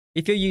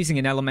If you're using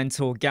an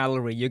Elementor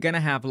gallery, you're going to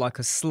have like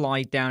a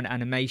slide down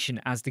animation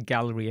as the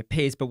gallery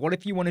appears. But what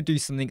if you want to do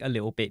something a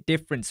little bit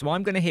different? So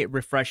I'm going to hit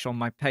refresh on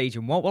my page,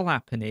 and what will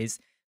happen is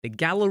the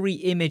gallery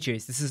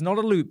images. This is not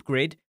a loop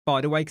grid,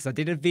 by the way, because I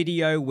did a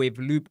video with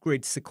loop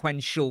grid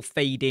sequential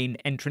fade in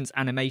entrance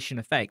animation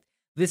effect.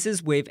 This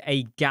is with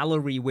a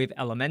gallery with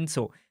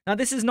Elementor. Now,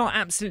 this is not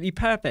absolutely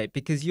perfect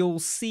because you'll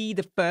see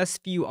the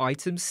first few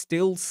items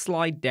still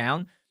slide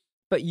down,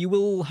 but you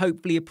will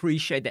hopefully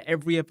appreciate that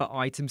every other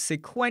item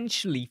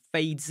sequentially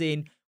fades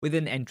in with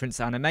an entrance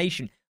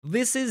animation.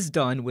 This is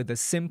done with a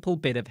simple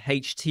bit of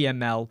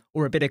HTML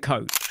or a bit of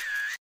code.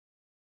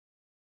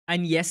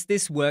 And yes,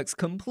 this works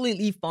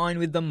completely fine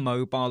with the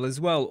mobile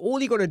as well.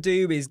 All you got to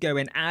do is go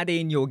and add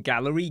in your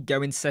gallery,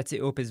 go and set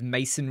it up as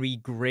masonry,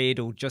 grid,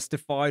 or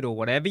justified, or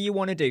whatever you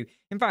want to do.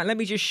 In fact, let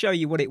me just show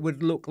you what it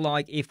would look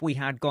like if we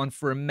had gone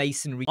for a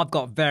masonry. I've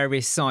got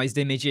various sized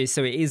images,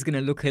 so it is going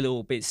to look a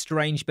little bit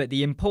strange, but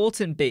the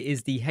important bit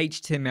is the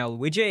HTML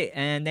widget,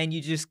 and then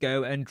you just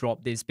go and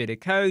drop this bit of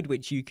code,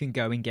 which you can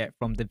go and get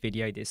from the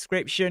video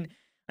description.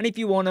 And if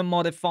you want to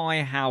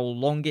modify how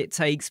long it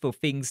takes for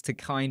things to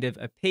kind of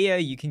appear,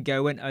 you can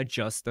go and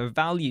adjust the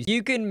values.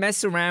 You can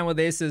mess around with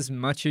this as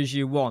much as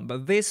you want,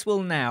 but this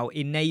will now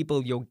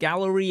enable your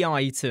gallery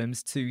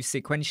items to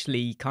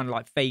sequentially kind of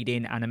like fade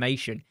in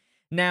animation.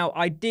 Now,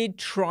 I did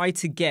try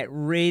to get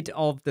rid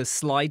of the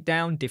slide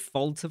down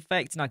default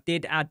effect, and I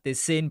did add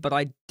this in, but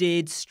I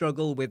did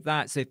struggle with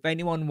that. So if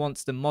anyone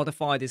wants to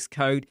modify this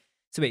code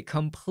so it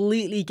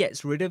completely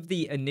gets rid of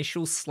the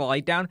initial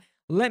slide down,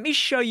 let me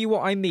show you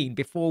what I mean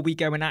before we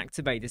go and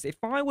activate this. If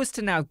I was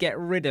to now get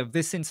rid of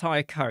this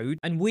entire code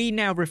and we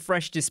now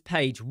refresh this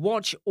page,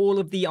 watch all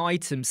of the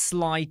items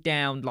slide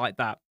down like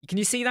that. Can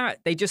you see that?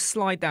 They just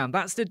slide down.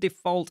 That's the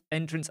default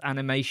entrance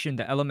animation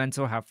that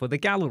Elementor have for the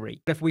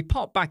gallery. But if we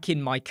pop back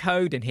in my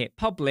code and hit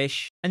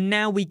publish, and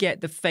now we get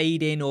the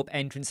fade in up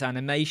entrance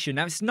animation.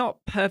 Now it's not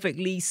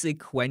perfectly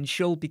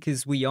sequential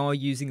because we are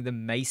using the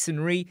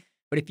masonry,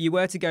 but if you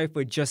were to go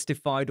for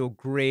justified or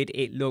grid,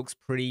 it looks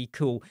pretty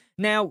cool.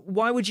 Now,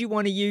 why would you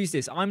want to use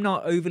this? I'm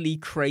not overly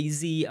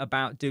crazy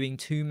about doing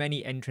too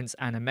many entrance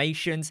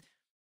animations,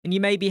 and you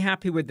may be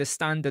happy with the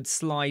standard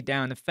slide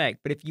down effect,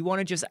 but if you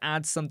want to just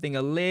add something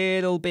a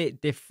little bit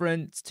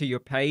different to your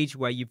page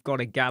where you've got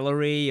a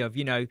gallery of,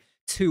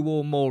 2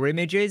 or more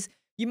images,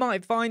 you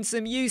might find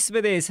some use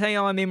for this. Hey,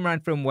 I'm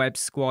Imran from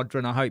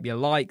Squadron. I hope you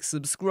like,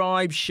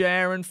 subscribe,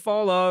 share, and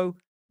follow.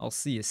 I'll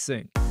see you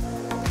soon.